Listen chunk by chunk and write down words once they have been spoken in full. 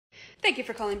Thank you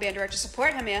for calling Band Director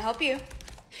Support. How may I help you?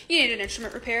 You need an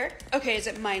instrument repair? Okay, is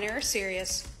it minor or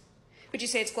serious? Would you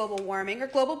say it's global warming or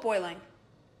global boiling?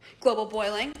 Global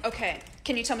boiling? Okay.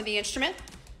 Can you tell me the instrument?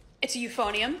 It's a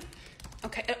euphonium.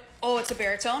 Okay. Oh, it's a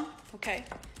baritone? Okay.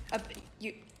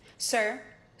 Sir,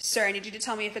 I need you to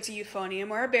tell me if it's a euphonium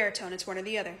or a baritone. It's one or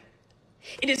the other.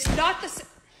 It is not the same.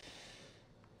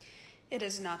 It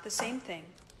is not the same thing.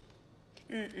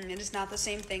 It is not the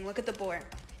same thing. Look at the bore.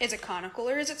 Is it conical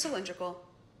or is it cylindrical?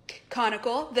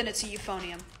 Conical, then it's a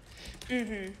euphonium.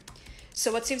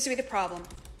 So what seems to be the problem?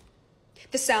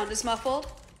 The sound is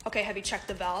muffled. Okay, have you checked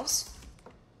the valves?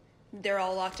 They're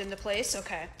all locked into place.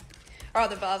 Okay. Are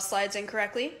the valve slides in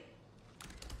correctly?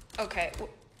 Okay.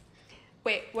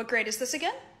 Wait, what grade is this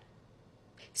again?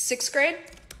 6th grade?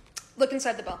 Look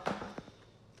inside the bell.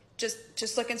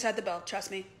 Just look inside the bell,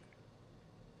 trust me.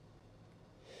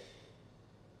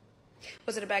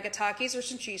 Was it a bag of Takis or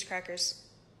some cheese crackers?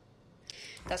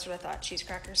 That's what I thought, cheese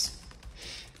crackers.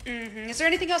 Is there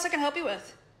anything else I can help you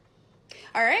with?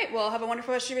 All right, well, have a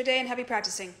wonderful rest of your day and happy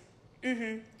practicing.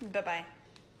 Bye-bye.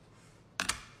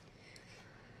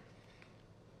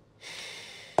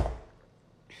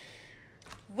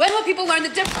 When will people learn the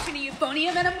difference between a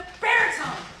euphonium and a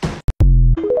baritone?